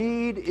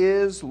need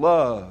is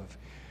love.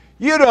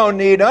 You don't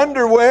need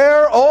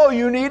underwear. All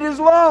you need is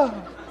love.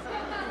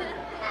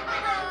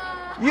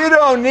 You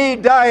don't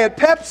need Diet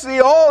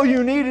Pepsi. All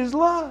you need is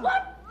love.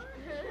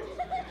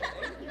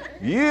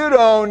 You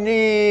don't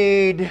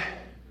need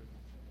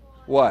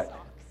what?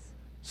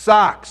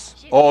 Socks.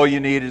 All you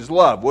need is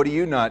love. What do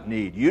you not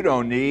need? You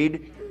don't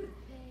need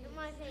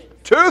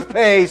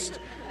toothpaste.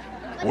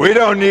 We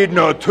don't need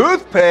no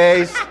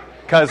toothpaste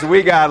because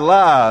we got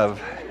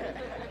love.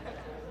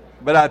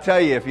 But I'll tell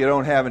you, if you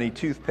don't have any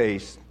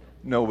toothpaste,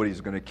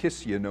 nobody's going to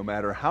kiss you no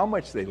matter how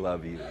much they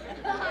love you.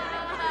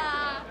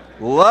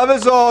 Love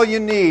is all you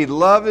need.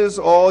 Love is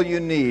all you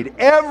need.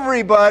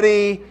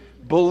 Everybody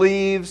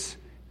believes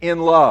in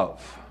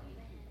love.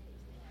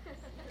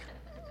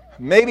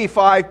 Maybe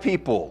 5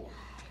 people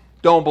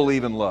don't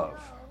believe in love.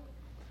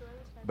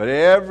 But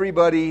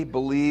everybody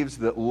believes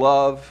that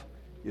love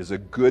is a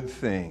good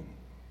thing.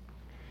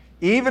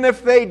 Even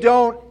if they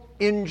don't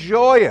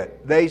enjoy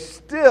it, they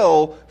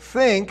still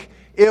think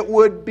it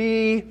would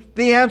be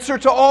the answer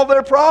to all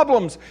their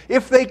problems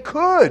if they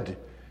could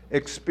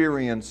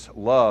experience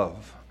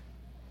love.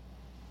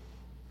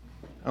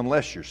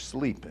 Unless you're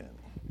sleeping.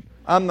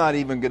 I'm not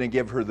even going to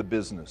give her the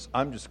business.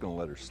 I'm just going to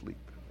let her sleep.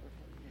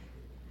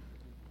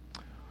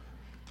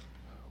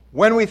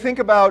 When we think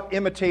about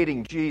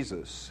imitating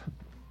Jesus,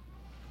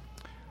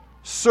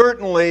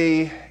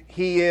 certainly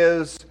he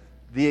is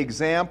the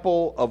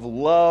example of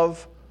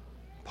love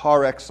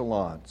par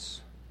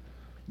excellence.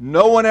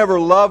 No one ever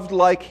loved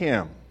like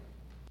him.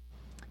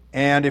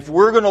 And if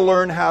we're going to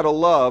learn how to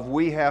love,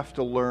 we have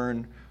to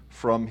learn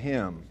from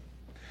him.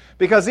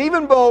 Because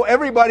even though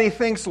everybody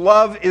thinks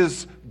love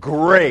is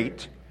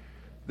great,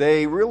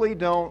 they really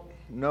don't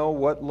know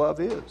what love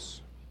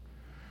is.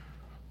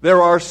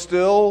 There are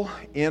still,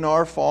 in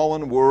our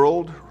fallen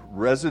world,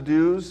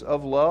 residues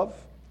of love.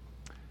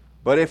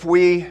 But if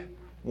we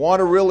want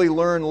to really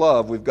learn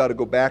love, we've got to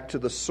go back to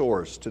the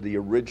source, to the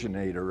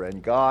originator,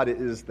 and God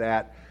is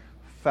that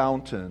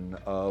fountain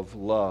of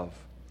love.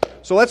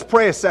 So let's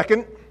pray a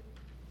second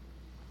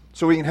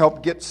so we can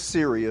help get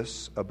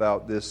serious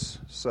about this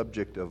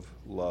subject of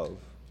love.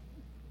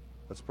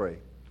 Let's pray.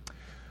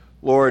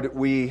 Lord,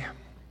 we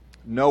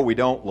know we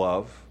don't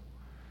love,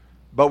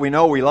 but we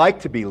know we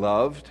like to be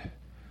loved,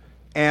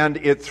 and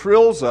it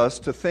thrills us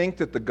to think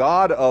that the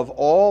God of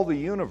all the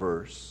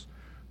universe,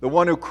 the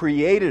one who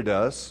created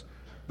us,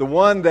 the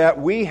one that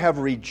we have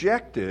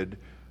rejected,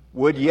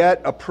 would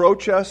yet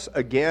approach us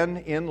again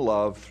in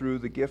love through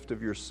the gift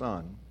of your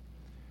Son.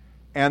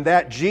 And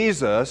that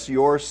Jesus,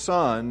 your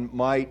Son,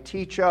 might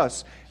teach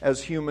us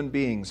as human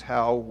beings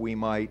how we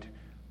might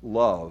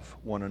love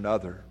one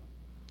another.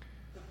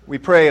 We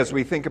pray as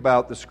we think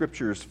about the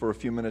Scriptures for a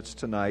few minutes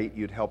tonight,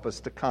 you'd help us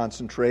to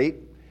concentrate,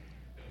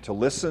 to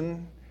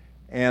listen,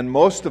 and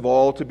most of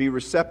all, to be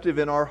receptive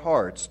in our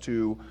hearts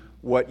to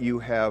what you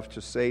have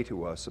to say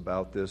to us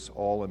about this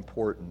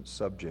all-important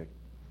subject.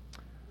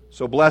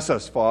 So bless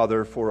us,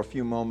 Father, for a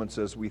few moments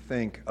as we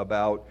think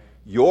about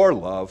your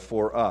love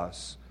for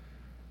us.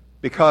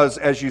 Because,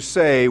 as you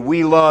say,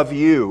 we love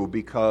you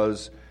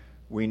because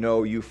we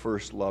know you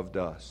first loved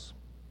us.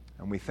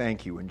 And we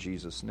thank you in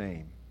Jesus'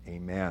 name.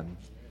 Amen.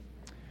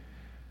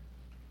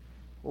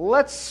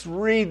 Let's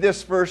read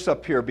this verse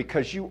up here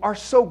because you are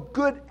so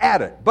good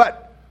at it.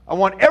 But I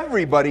want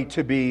everybody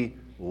to be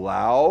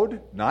loud,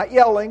 not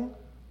yelling,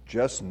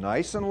 just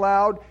nice and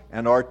loud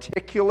and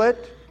articulate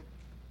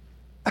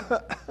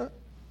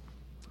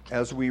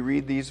as we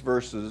read these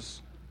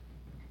verses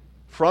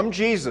from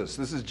Jesus.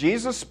 This is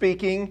Jesus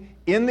speaking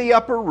in the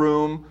upper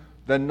room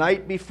the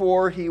night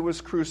before he was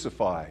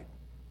crucified.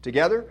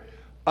 Together?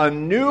 A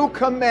new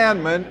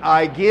commandment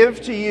I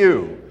give to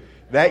you,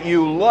 that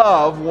you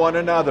love one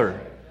another.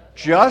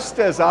 Just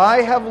as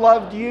I have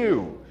loved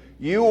you,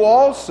 you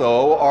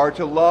also are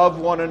to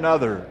love one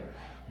another.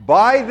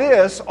 By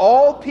this,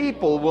 all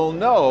people will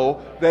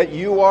know that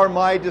you are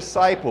my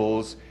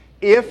disciples,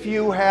 if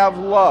you have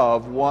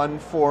love one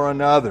for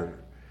another.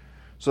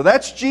 So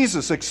that's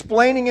Jesus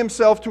explaining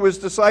himself to his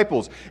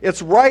disciples.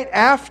 It's right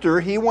after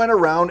he went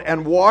around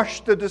and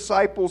washed the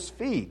disciples'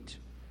 feet.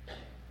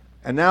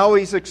 And now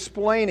he's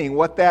explaining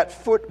what that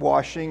foot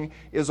washing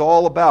is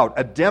all about.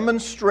 A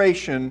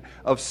demonstration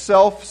of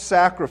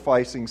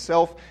self-sacrificing,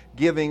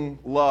 self-giving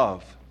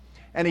love.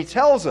 And he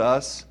tells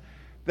us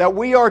that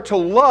we are to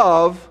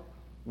love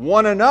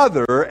one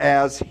another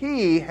as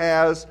he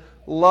has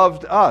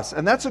loved us.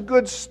 And that's a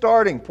good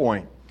starting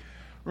point.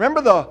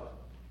 Remember, the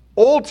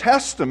Old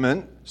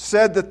Testament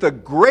said that the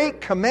great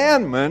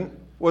commandment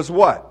was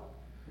what?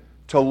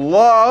 To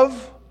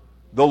love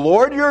the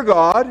Lord your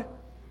God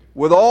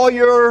with all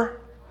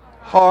your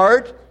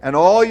heart and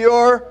all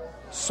your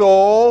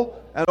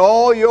soul and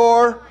all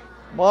your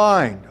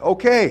mind.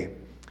 Okay.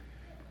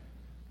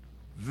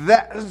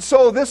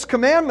 So this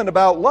commandment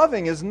about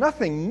loving is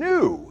nothing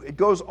new. It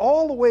goes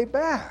all the way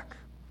back.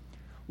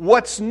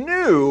 What's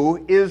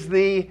new is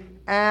the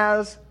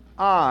as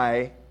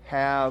I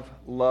have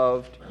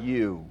loved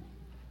you.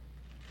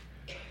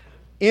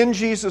 In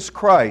Jesus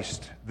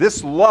Christ,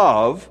 this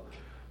love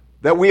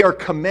that we are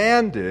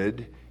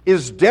commanded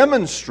is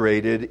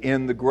demonstrated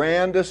in the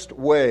grandest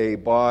way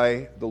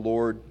by the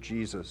Lord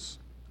Jesus.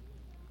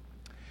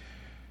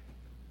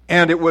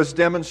 And it was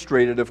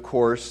demonstrated, of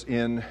course,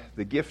 in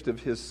the gift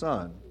of His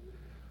Son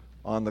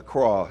on the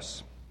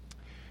cross.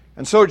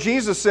 And so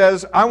Jesus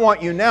says, I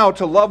want you now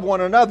to love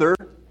one another.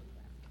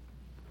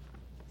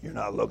 You're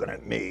not looking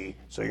at me,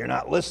 so you're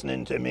not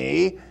listening to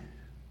me.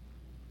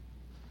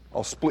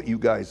 I'll split you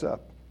guys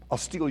up. I'll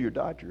steal your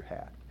Dodger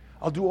hat.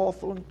 I'll do all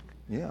things.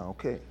 Yeah,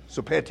 okay.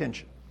 So pay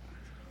attention.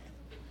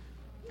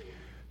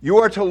 You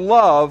are to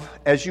love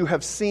as you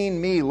have seen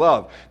me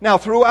love. Now,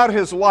 throughout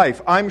His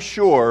life, I'm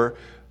sure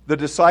the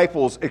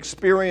disciples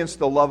experienced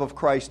the love of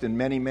Christ in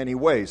many, many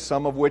ways,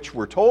 some of which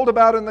we're told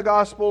about in the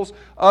Gospels.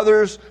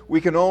 Others we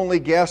can only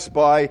guess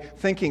by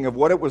thinking of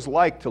what it was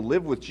like to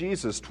live with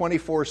Jesus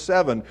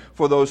 24/7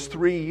 for those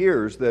 3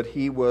 years that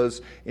He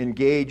was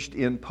engaged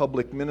in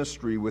public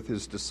ministry with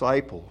His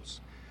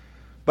disciples.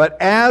 But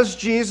as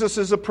Jesus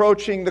is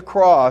approaching the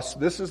cross,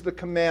 this is the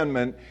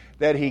commandment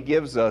that He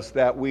gives us,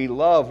 that we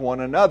love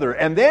one another.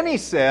 And then He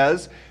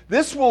says,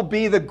 this will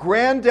be the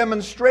grand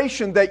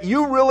demonstration that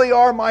you really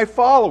are my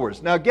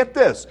followers. Now get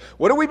this.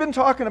 What have we been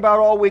talking about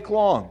all week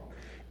long?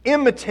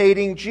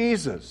 Imitating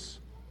Jesus.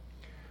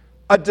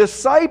 A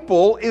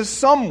disciple is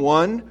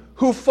someone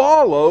who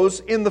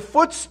follows in the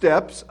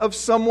footsteps of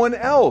someone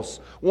else,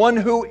 one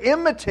who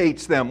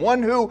imitates them,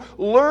 one who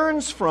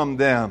learns from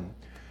them.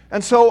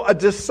 And so a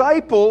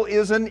disciple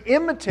is an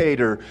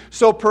imitator.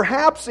 So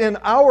perhaps in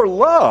our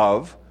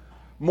love,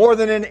 more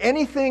than in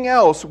anything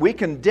else, we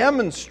can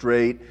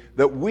demonstrate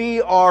that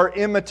we are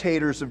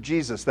imitators of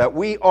Jesus, that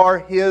we are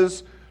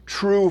His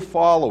true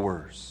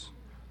followers.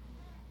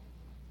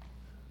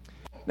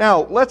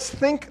 Now, let's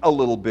think a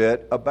little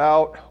bit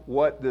about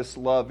what this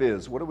love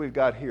is. What do we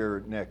got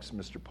here next,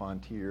 Mr.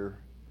 Pontier?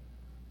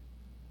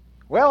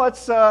 Well,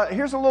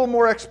 here's a little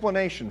more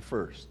explanation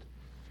first.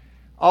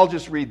 I'll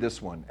just read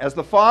this one. As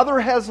the Father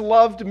has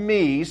loved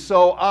me,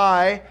 so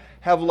I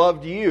have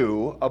loved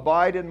you.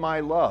 Abide in my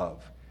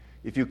love.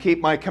 If you keep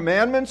my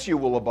commandments, you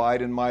will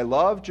abide in my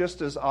love,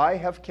 just as I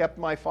have kept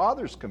my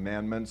Father's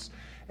commandments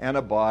and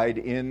abide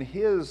in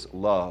His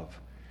love.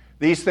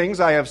 These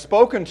things I have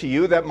spoken to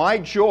you, that my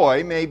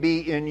joy may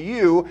be in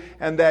you,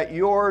 and that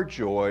your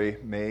joy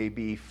may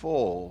be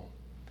full.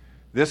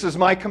 This is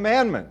my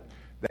commandment,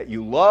 that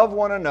you love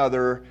one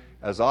another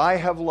as I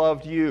have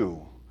loved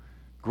you.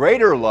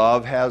 Greater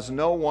love has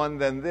no one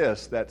than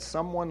this, that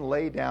someone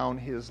lay down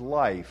his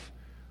life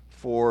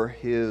for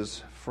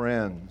his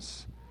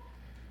friends.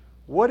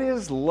 What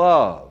is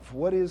love?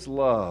 What is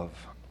love?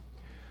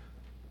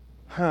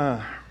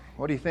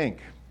 What do you think?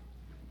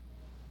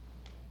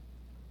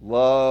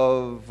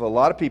 Love, a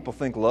lot of people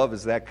think love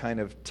is that kind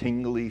of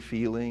tingly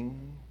feeling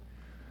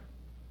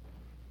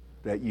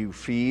that you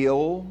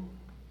feel.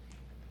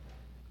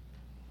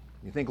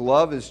 You think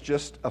love is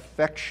just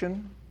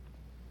affection?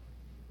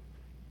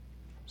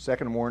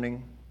 Second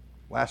warning,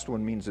 last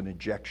one means an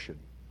ejection.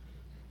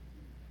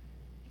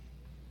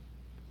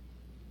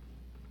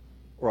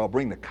 Or I'll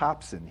bring the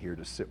cops in here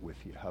to sit with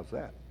you. How's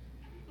that?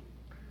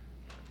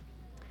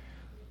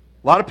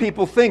 A lot of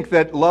people think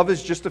that love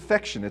is just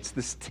affection. It's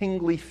this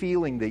tingly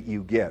feeling that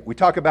you get. We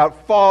talk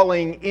about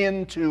falling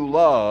into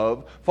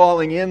love,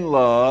 falling in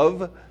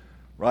love,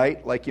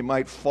 right? Like you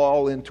might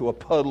fall into a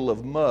puddle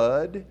of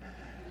mud,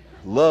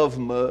 love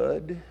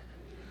mud.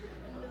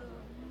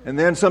 And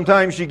then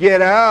sometimes you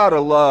get out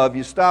of love.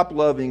 You stop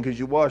loving because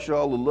you wash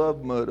all the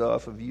love mud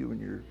off of you,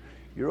 and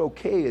you're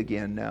okay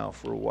again now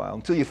for a while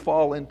until you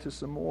fall into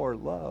some more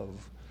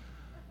love.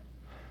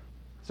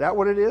 Is that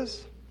what it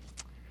is?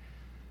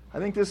 I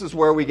think this is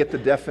where we get the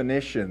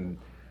definition.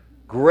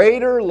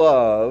 Greater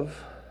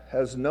love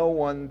has no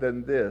one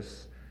than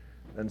this,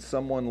 than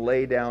someone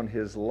lay down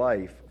his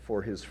life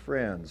for his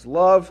friends.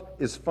 Love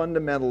is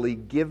fundamentally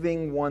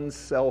giving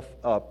oneself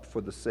up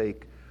for the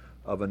sake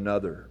of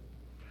another.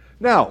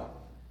 Now,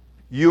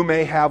 you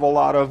may have a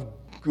lot of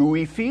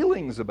gooey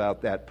feelings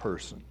about that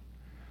person.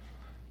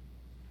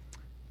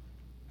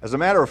 As a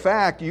matter of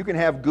fact, you can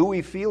have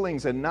gooey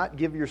feelings and not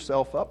give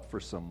yourself up for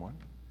someone.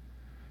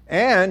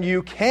 And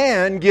you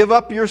can give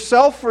up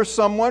yourself for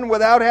someone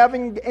without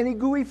having any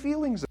gooey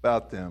feelings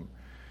about them.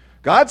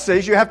 God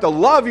says you have to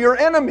love your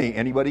enemy.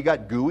 Anybody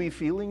got gooey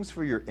feelings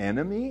for your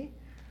enemy?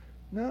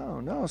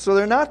 No. So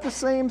they're not the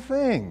same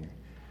thing.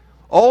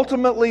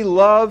 Ultimately,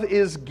 love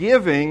is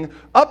giving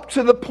up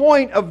to the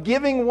point of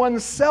giving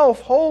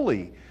oneself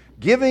wholly,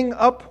 giving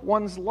up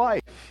one's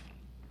life.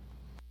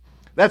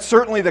 That's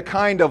certainly the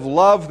kind of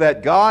love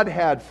that God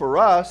had for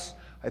us.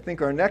 I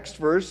think our next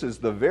verse is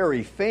the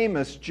very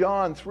famous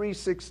John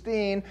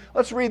 3:16.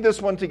 Let's read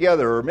this one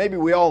together, or maybe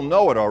we all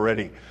know it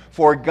already.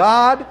 For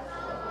God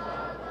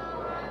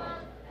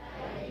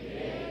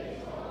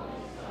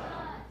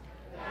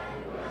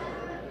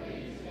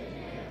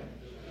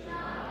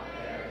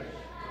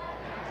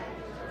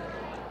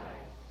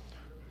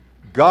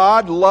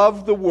God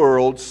loved the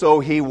world,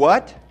 so He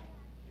what?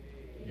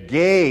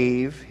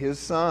 Gave His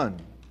Son.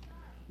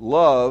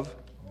 Love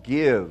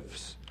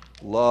gives.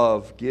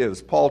 love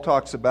gives. Paul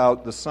talks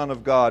about the Son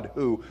of God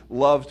who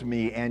loved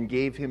me and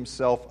gave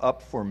himself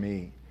up for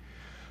me.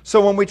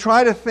 So when we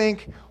try to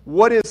think,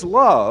 what is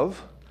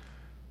love?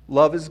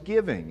 Love is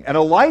giving. And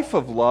a life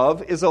of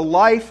love is a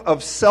life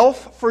of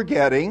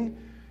self-forgetting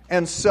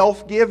and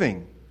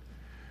self-giving,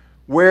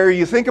 where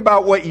you think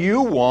about what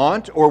you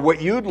want or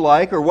what you'd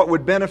like or what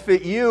would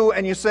benefit you,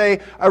 and you say,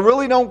 I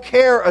really don't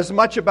care as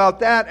much about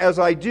that as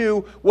I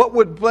do what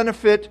would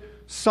benefit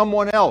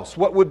someone else,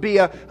 what would be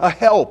a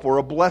help or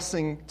a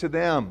blessing to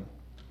them.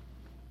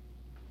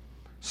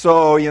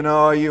 So, you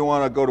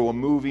want to go to a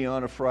movie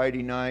on a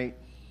Friday night,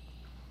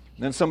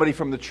 and then somebody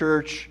from the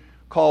church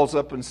calls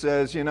up and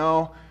says,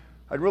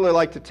 I'd really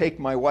like to take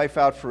my wife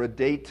out for a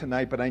date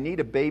tonight, but I need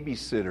a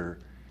babysitter.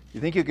 You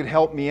think you could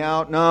help me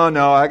out?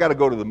 No, I got to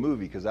go to the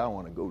movie because I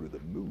want to go to the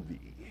movie.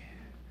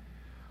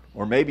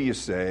 Or maybe you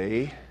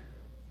say,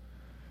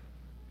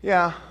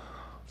 yeah,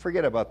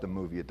 forget about the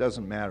movie. It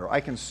doesn't matter.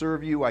 I can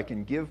serve you. I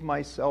can give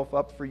myself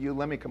up for you.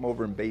 Let me come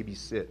over and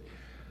babysit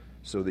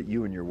so that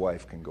you and your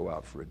wife can go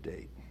out for a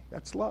date.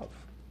 That's love.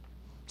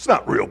 It's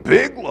not real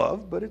big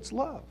love, but it's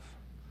love.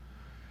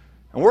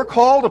 And we're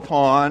called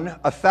upon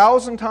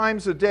 1,000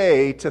 times a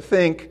day to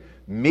think,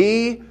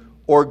 me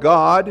or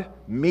God,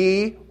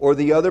 me or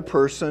the other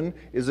person.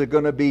 Is it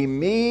going to be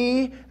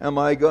me? Am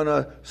I going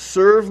to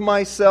serve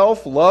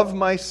myself, love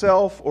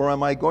myself, or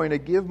am I going to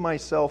give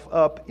myself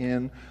up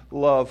in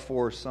love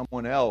for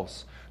someone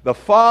else? The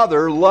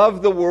Father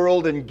loved the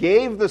world and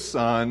gave the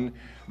Son.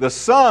 The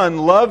Son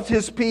loved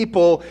His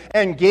people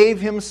and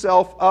gave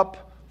Himself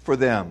up for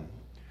them.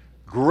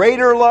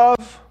 Greater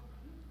love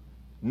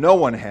no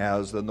one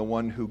has than the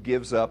one who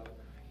gives up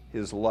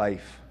his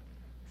life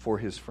for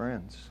his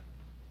friends.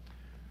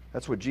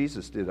 That's what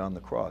Jesus did on the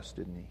cross,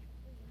 didn't He?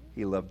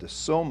 He loved us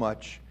so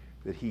much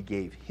that He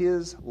gave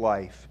His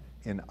life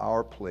in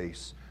our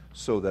place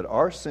so that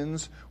our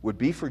sins would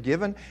be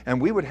forgiven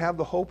and we would have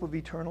the hope of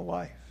eternal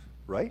life,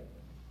 right?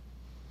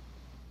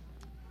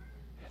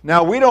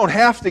 Now, we don't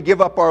have to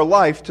give up our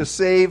life to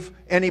save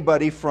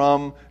anybody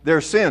from their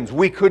sins.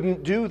 We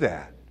couldn't do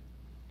that.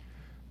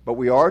 But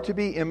we are to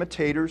be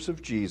imitators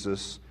of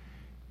Jesus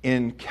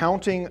in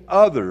counting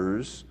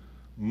others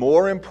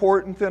more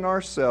important than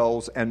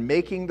ourselves and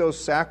making those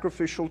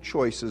sacrificial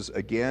choices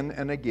again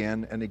and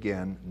again and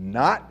again.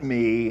 Not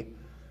me,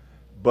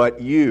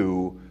 but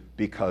you,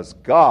 because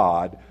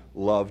God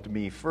loved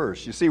me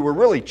first. You see, we're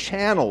really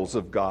channels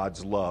of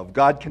God's love.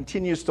 God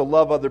continues to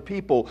love other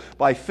people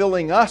by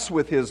filling us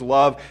with His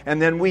love,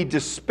 and then we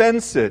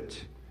dispense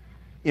it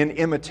in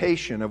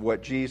imitation of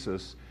what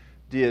Jesus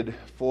did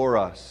for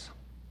us.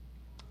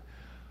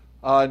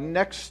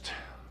 Next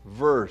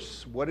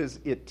verse, what does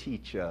it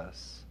teach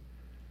us?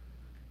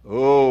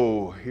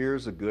 Oh,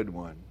 here's a good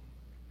one.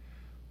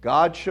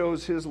 God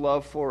shows His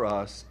love for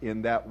us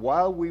in that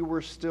while we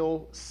were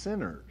still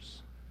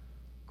sinners,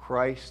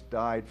 Christ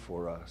died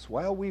for us.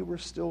 While we were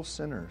still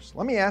sinners.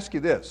 Let me ask you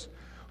this.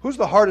 Who's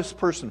the hardest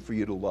person for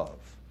you to love?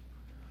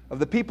 Of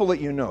the people that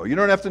you know. You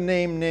don't have to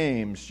name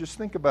names. Just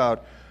think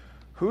about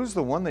who's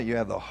the one that you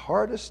have the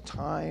hardest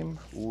time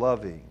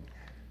loving.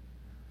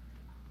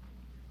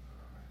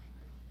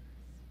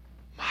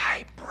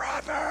 My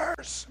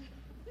brothers.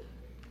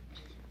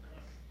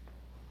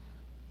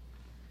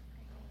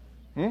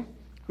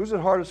 Who's it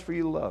hardest for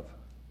you to love?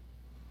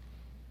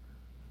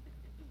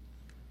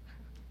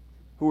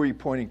 Who are you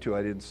pointing to?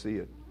 I didn't see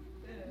it.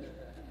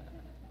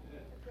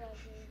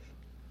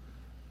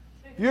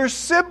 Your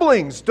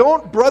siblings.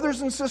 Don't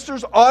brothers and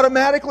sisters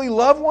automatically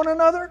love one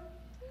another?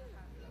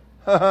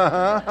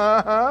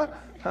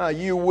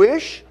 You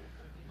wish?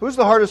 Who's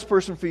the hardest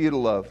person for you to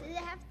love? Does it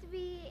have to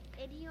be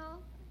Idio?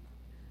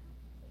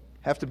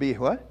 Have to be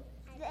what?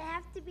 Does it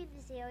have to be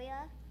this area?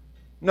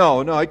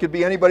 No, it could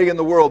be anybody in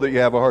the world that you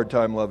have a hard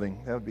time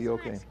loving. That would be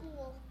okay.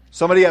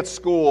 Somebody at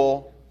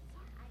school.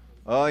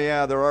 Oh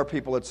yeah, there are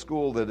people at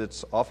school that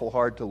it's awful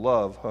hard to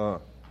love, huh?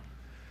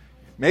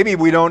 Maybe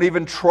we don't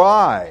even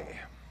try.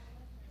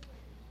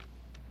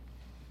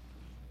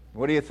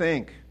 What do you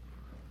think?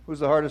 Who's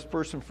the hardest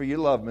person for you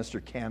to love,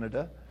 Mr.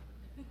 Canada?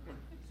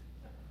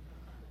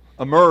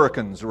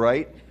 Americans,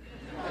 right?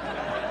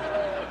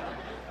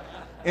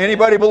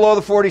 Anybody below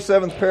the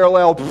 47th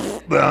parallel?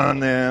 On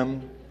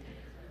them.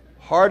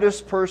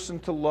 Hardest person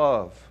to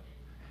love.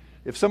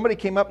 If somebody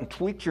came up and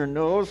tweaked your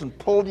nose and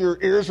pulled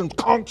your ears and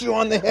conked you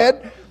on the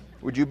head,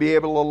 would you be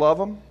able to love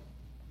them?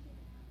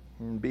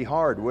 It'd be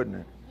hard, wouldn't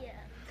it? Yeah.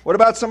 What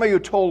about somebody who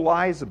told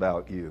lies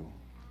about you?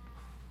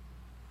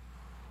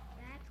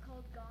 That's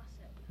called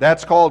gossip.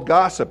 That's called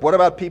gossip. What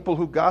about people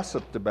who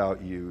gossiped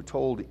about you,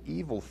 told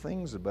evil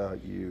things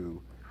about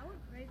you? I would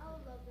pray for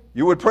them.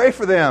 You would pray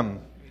for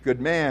them. Good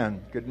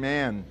man, good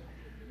man.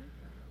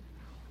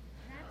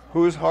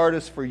 Who's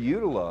hardest for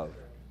you to love?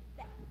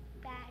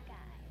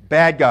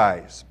 Bad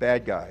guys.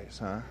 Bad guys,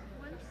 huh?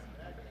 Once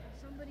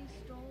somebody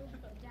stole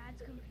Dad's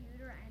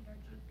computer and our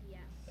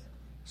GPS.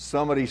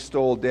 Somebody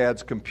stole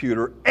Dad's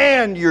computer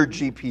and your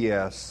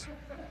GPS.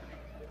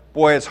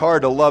 Boy, it's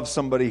hard to love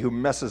somebody who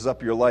messes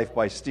up your life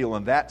by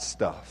stealing that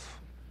stuff.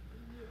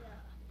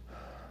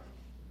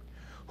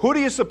 Who do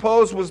you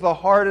suppose was the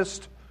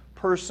hardest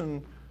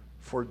person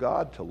for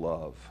God to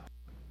love?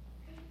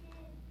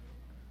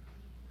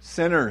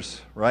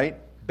 Sinners, right?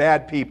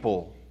 Bad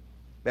people.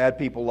 Bad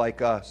people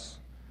like us.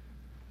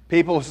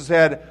 People who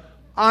said,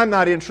 I'm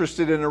not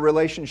interested in a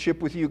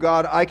relationship with you,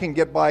 God. I can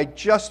get by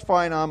just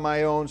fine on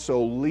my own,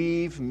 so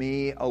leave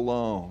me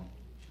alone.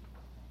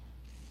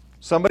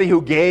 Somebody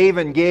who gave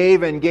and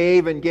gave and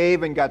gave and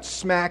gave and got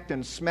smacked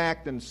and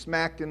smacked and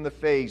smacked in the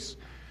face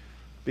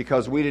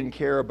because we didn't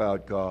care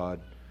about God.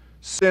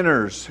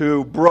 Sinners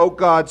who broke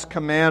God's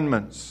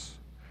commandments.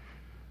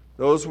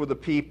 Those were the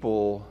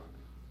people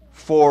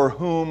for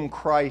whom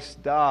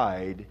Christ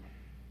died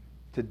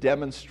to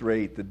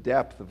demonstrate the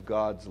depth of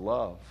God's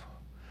love.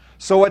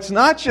 So it's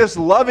not just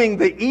loving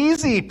the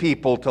easy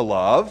people to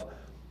love.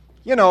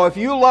 You know, if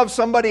you love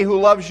somebody who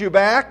loves you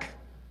back,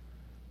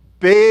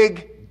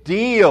 big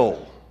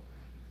deal.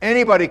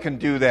 Anybody can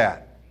do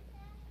that.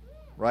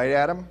 Right,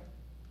 Adam?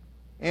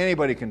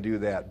 Anybody can do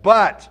that.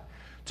 But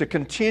to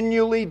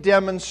continually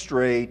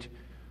demonstrate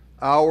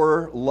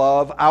our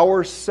love,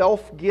 our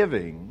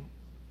self-giving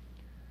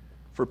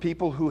for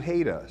people who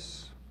hate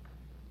us.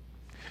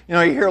 You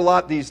know, you hear a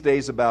lot these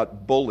days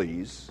about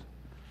bullies,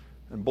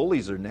 and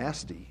bullies are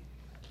nasty.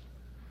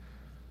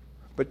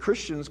 But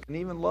Christians can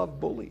even love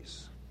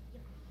bullies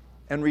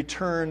and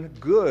return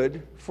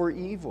good for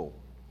evil.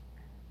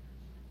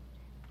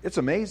 It's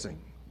amazing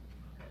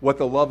what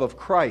the love of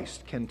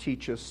Christ can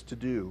teach us to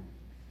do.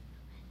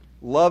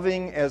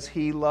 Loving as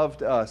He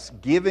loved us,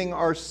 giving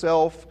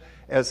ourselves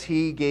as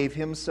He gave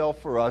Himself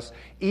for us,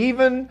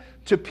 even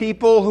to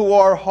people who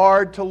are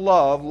hard to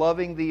love,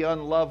 loving the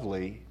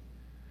unlovely.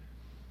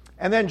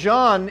 And then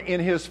John, in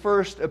his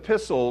first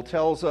epistle,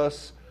 tells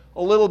us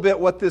a little bit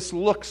what this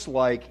looks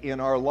like in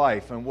our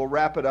life. And we'll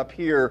wrap it up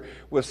here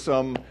with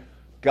some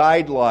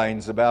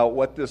guidelines about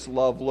what this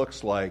love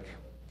looks like.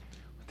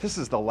 This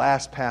is the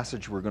last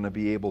passage we're going to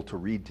be able to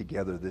read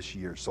together this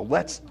year. So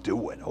let's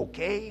do it,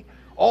 okay?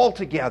 All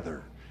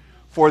together.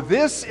 For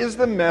this is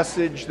the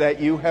message that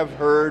you have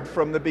heard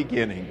from the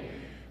beginning,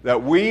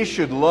 that we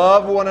should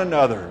love one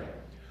another.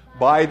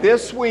 By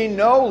this we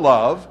know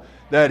love,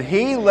 that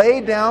He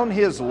laid down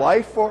His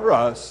life for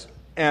us,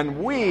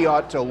 and we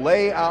ought to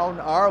lay down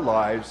our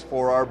lives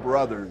for our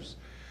brothers.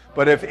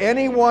 But if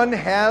anyone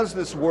has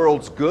this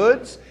world's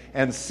goods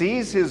and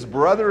sees his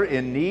brother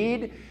in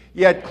need,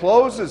 yet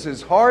closes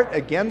his heart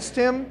against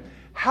him,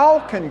 how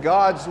can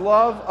God's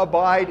love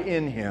abide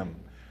in him?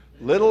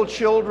 Little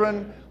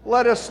children,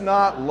 let us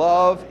not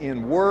love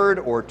in word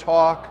or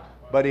talk,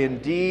 but in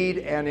deed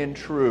and in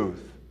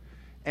truth.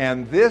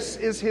 And this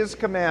is His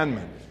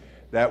commandment,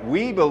 that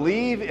we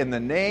believe in the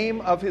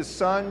name of His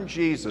Son,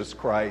 Jesus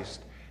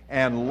Christ,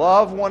 and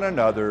love one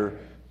another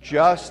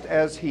just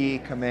as He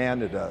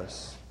commanded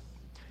us.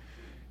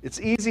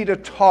 It's easy to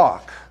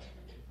talk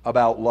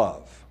about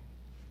love.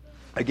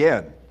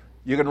 Again,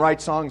 you can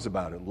write songs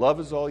about it.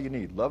 Love is all you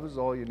need. Love is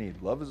all you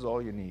need. Love is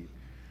all you need.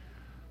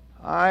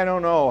 I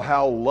don't know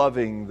how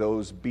loving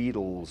those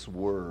Beatles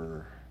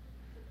were.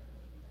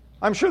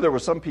 I'm sure there were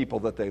some people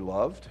that they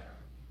loved.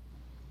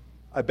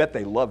 I bet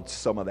they loved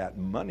some of that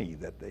money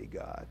that they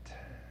got.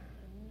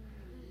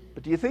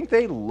 But do you think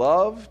they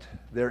loved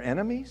their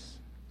enemies?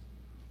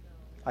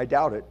 I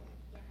doubt it.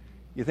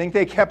 You think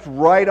they kept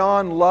right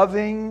on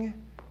loving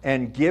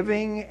and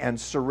giving and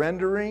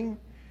surrendering?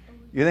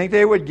 You think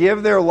they would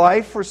give their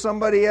life for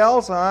somebody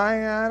else?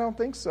 I don't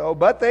think so.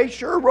 But they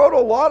sure wrote a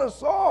lot of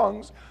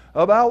songs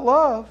about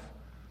love.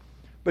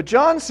 But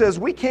John says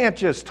we can't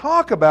just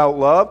talk about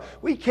love.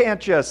 We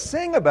can't just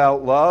sing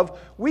about love.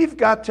 We've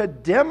got to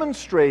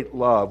demonstrate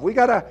love. We've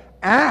got to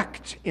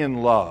act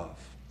in love.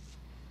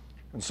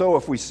 And so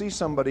if we see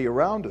somebody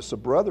around us, a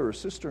brother or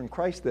sister in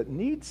Christ that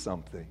needs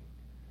something,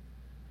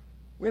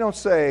 we don't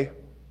say,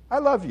 I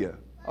love you.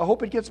 I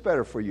hope it gets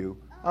better for you.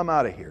 I'm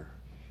out of here.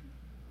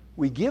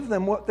 We give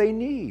them what they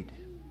need.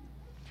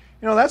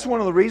 You know, that's one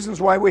of the reasons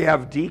why we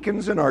have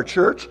deacons in our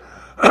church,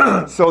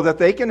 so that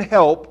they can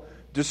help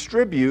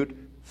distribute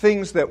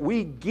things that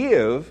we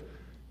give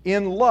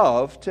in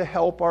love to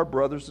help our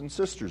brothers and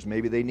sisters.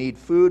 Maybe they need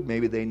food,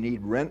 maybe they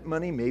need rent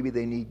money, maybe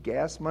they need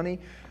gas money,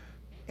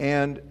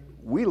 and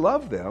we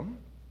love them,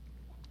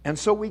 and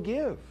so we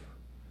give.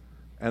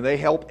 And they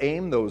help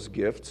aim those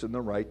gifts in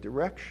the right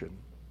direction.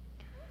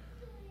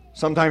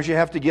 Sometimes you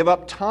have to give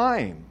up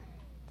time.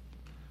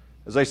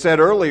 As I said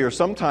earlier,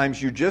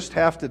 sometimes you just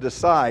have to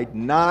decide,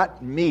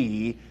 not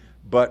me,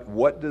 but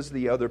what does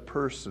the other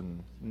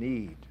person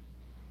need?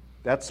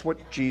 That's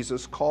what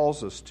Jesus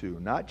calls us to.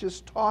 Not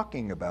just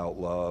talking about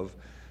love,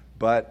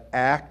 but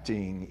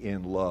acting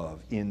in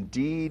love, in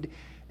deed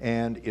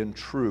and in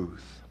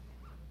truth.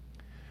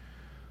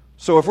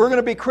 So if we're going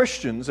to be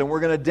Christians and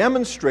we're going to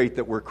demonstrate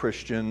that we're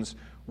Christians,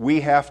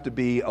 we have to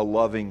be a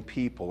loving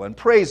people. And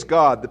praise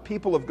God, the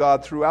people of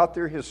God throughout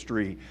their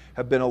history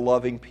have been a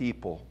loving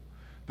people.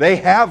 They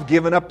have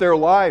given up their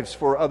lives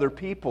for other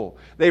people.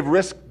 They've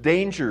risked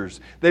dangers.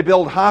 They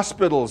build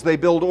hospitals. They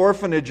build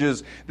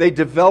orphanages. They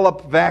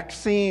develop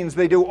vaccines.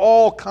 They do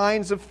all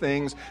kinds of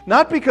things,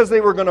 not because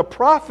they were going to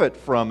profit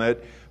from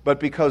it, but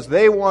because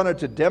they wanted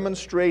to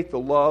demonstrate the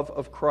love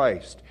of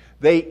Christ.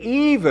 They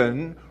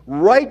even,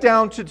 right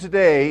down to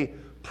today,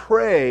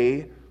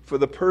 pray for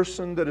the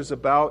person that is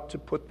about to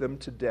put them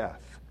to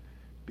death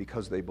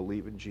because they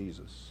believe in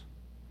Jesus.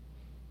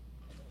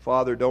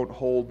 Father, don't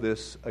hold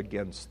this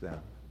against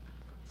them.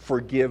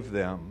 Forgive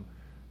them.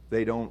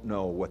 They don't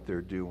know what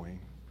they're doing.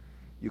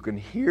 You can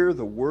hear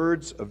the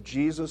words of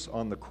Jesus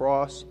on the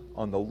cross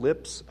on the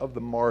lips of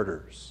the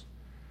martyrs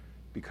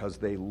because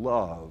they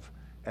love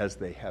as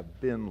they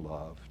have been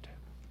loved.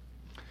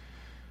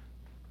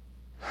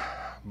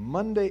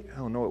 Monday,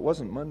 oh no, it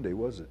wasn't Monday,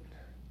 was it?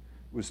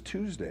 It was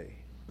Tuesday.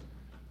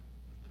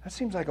 That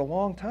seems like a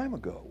long time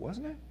ago,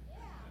 wasn't it?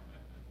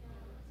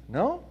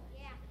 No?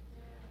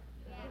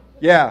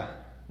 Yeah.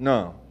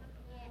 No.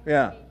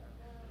 Yeah.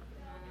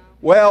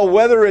 Well,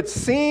 whether it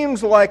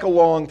seems like a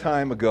long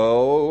time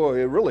ago,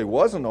 it really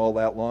wasn't all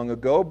that long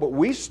ago, but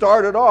we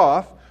started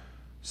off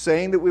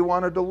saying that we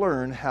wanted to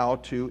learn how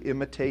to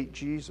imitate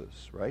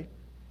Jesus, right?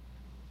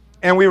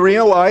 And we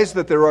realized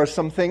that there are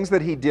some things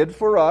that He did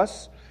for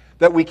us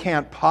that we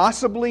can't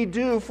possibly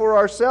do for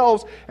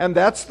ourselves, and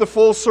that's the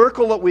full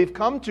circle that we've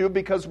come to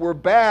because we're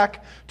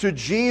back to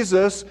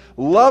Jesus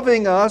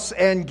loving us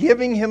and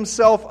giving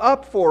Himself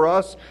up for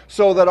us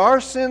so that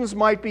our sins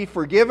might be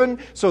forgiven,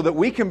 so that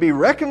we can be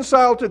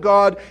reconciled to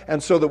God,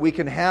 and so that we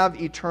can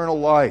have eternal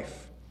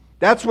life.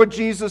 That's what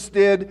Jesus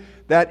did.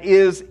 That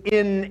is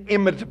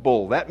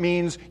inimitable. That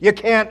means you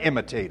can't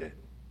imitate it.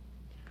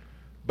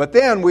 But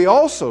then we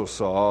also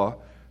saw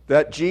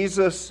that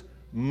Jesus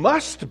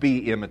must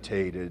be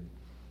imitated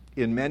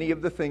in many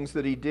of the things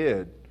that He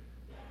did.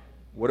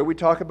 What did we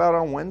talk about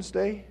on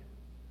Wednesday?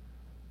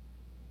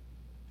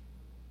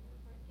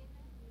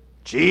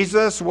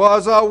 Jesus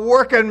was a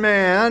working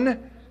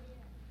man,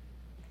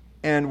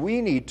 and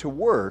we need to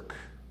work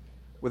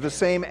with the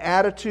same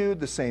attitude,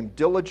 the same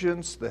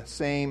diligence, the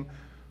same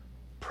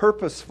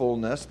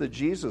purposefulness that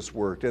Jesus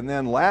worked. And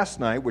then last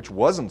night, which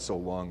wasn't so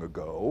long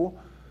ago,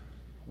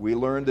 we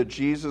learned that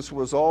Jesus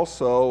was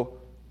also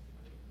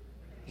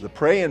the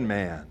praying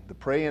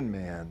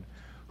man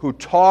who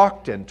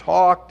talked and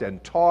talked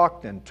and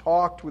talked and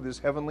talked with His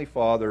Heavenly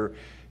Father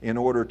in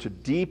order to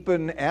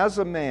deepen as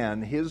a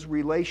man His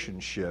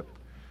relationship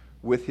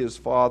with His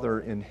Father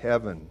in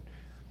heaven.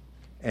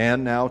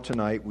 And now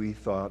tonight we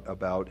thought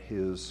about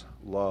His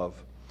love.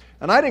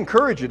 And I'd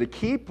encourage you to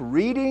keep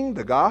reading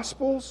the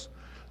Gospels,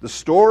 the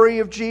story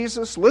of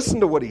Jesus. Listen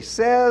to what He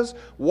says,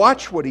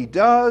 watch what He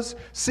does,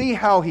 see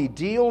how He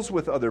deals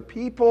with other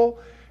people,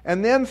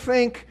 and then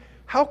think,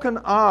 how can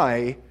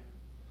I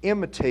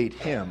imitate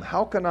Him?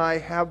 How can I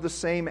have the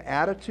same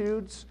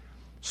attitudes,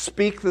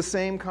 speak the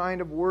same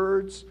kind of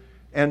words,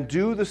 and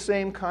do the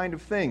same kind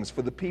of things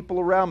for the people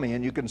around me?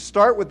 And you can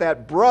start with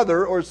that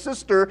brother or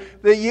sister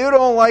that you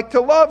don't like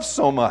to love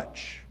so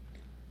much,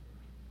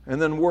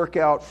 and then work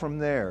out from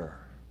there.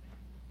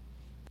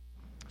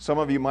 Some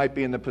of you might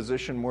be in the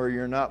position where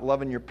you're not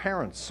loving your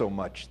parents so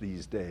much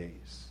these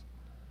days.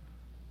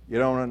 You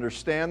don't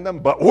understand them,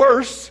 but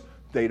worse,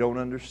 they don't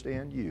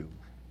understand you.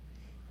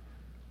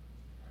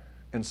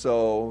 And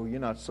so you're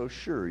not so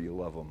sure you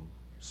love them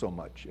so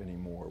much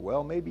anymore.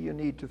 Well, maybe you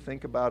need to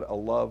think about a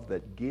love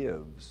that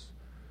gives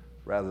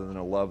rather than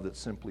a love that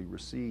simply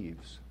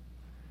receives.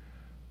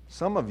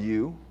 Some of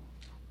you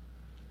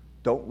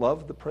don't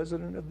love the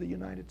President of the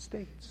United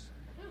States.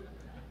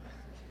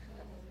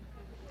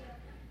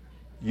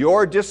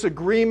 Your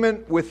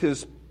disagreement with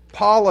his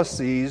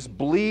policies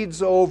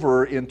bleeds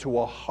over into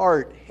a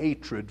heart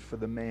hatred for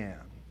the man.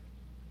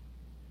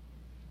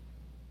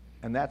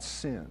 And that's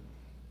sin.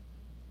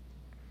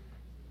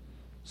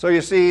 So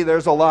you see,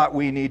 there's a lot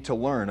we need to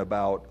learn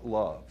about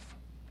love.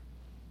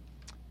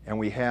 And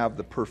we have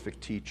the perfect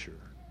teacher.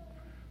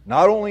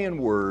 Not only in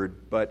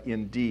word, but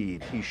in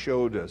deed. He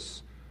showed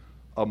us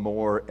a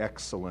more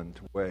excellent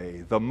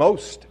way, the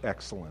most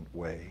excellent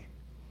way.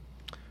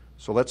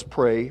 So let's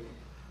pray.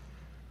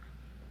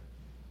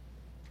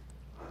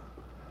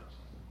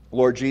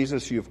 Lord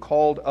Jesus, you've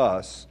called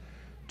us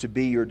to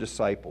be your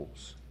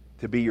disciples,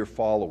 to be your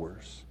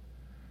followers.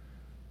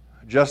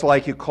 Just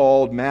like you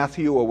called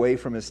Matthew away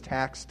from his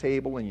tax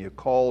table, and you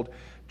called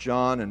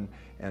John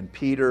and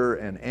Peter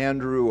and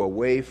Andrew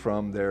away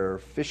from their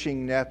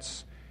fishing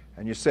nets,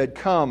 and you said,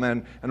 come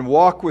and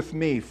walk with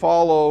me,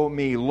 follow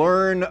me,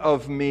 learn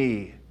of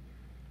me.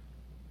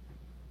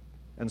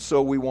 And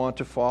so we want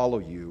to follow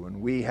you,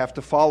 and we have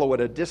to follow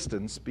at a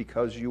distance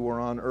because you were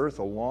on earth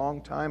a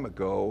long time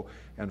ago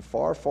and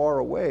far, far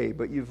away,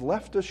 but you've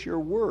left us your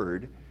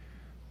word.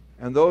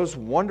 And those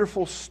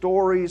wonderful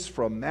stories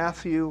from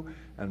Matthew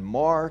and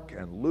Mark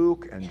and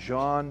Luke and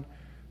John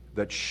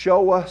that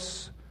show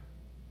us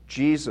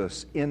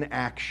Jesus in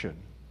action,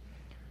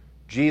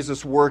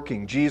 Jesus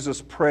working,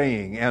 Jesus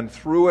praying, and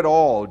through it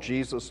all,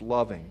 Jesus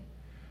loving.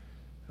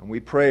 And we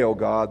pray, O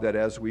God, that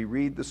as we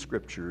read the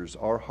Scriptures,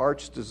 our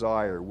heart's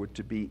desire would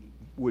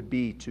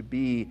be to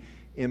be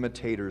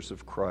imitators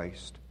of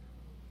Christ.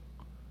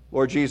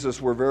 Lord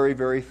Jesus, we're very,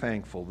 very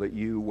thankful that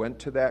you went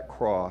to that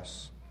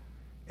cross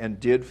and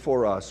did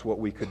for us what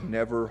we could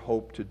never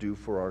hope to do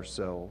for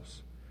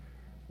ourselves.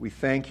 We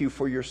thank you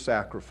for your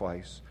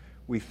sacrifice.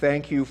 We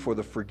thank you for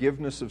the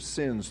forgiveness of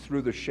sins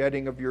through the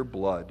shedding of your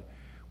blood.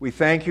 We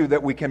thank you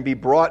that we can be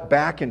brought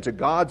back into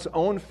God's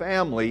own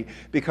family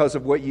because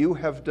of what you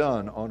have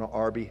done on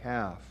our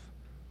behalf.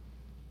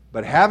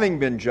 But having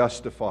been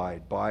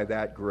justified by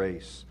that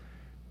grace,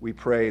 we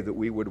pray that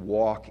we would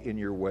walk in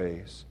your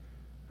ways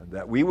and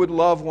that we would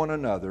love one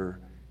another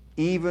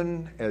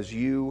even as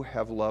you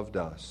have loved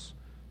us,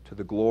 to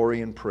the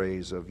glory and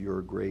praise of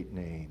your great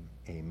name.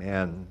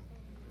 Amen.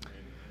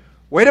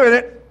 Wait a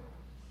minute.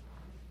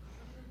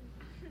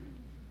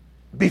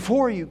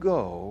 Before you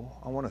go,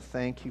 I want to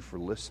thank you for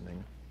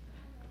listening.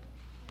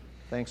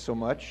 Thanks so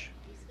much.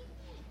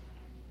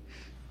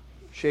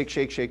 Shake,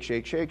 shake, shake,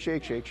 shake, shake,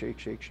 shake, shake, shake,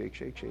 shake, shake,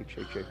 shake, shake,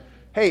 shake, shake.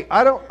 Hey,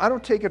 I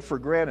don't take it for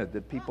granted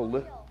that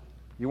people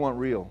You want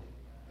real?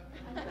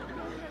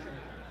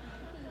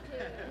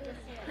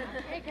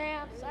 Hey,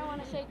 Gramps, I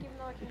want to shake even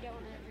though I can get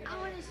one every day. I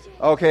want to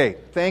shake. Okay,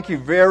 thank you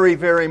very,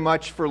 very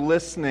much for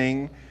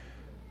listening,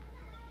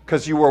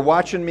 because you were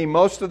watching me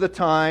most of the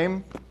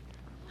time.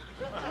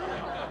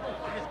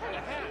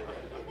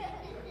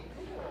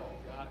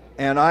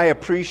 And I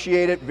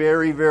appreciate it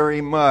very,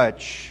 very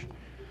much.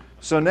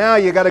 So now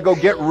you got to go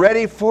get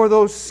ready for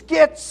those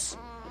skits.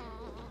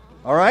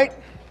 All right?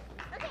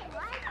 Okay,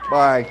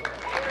 bye.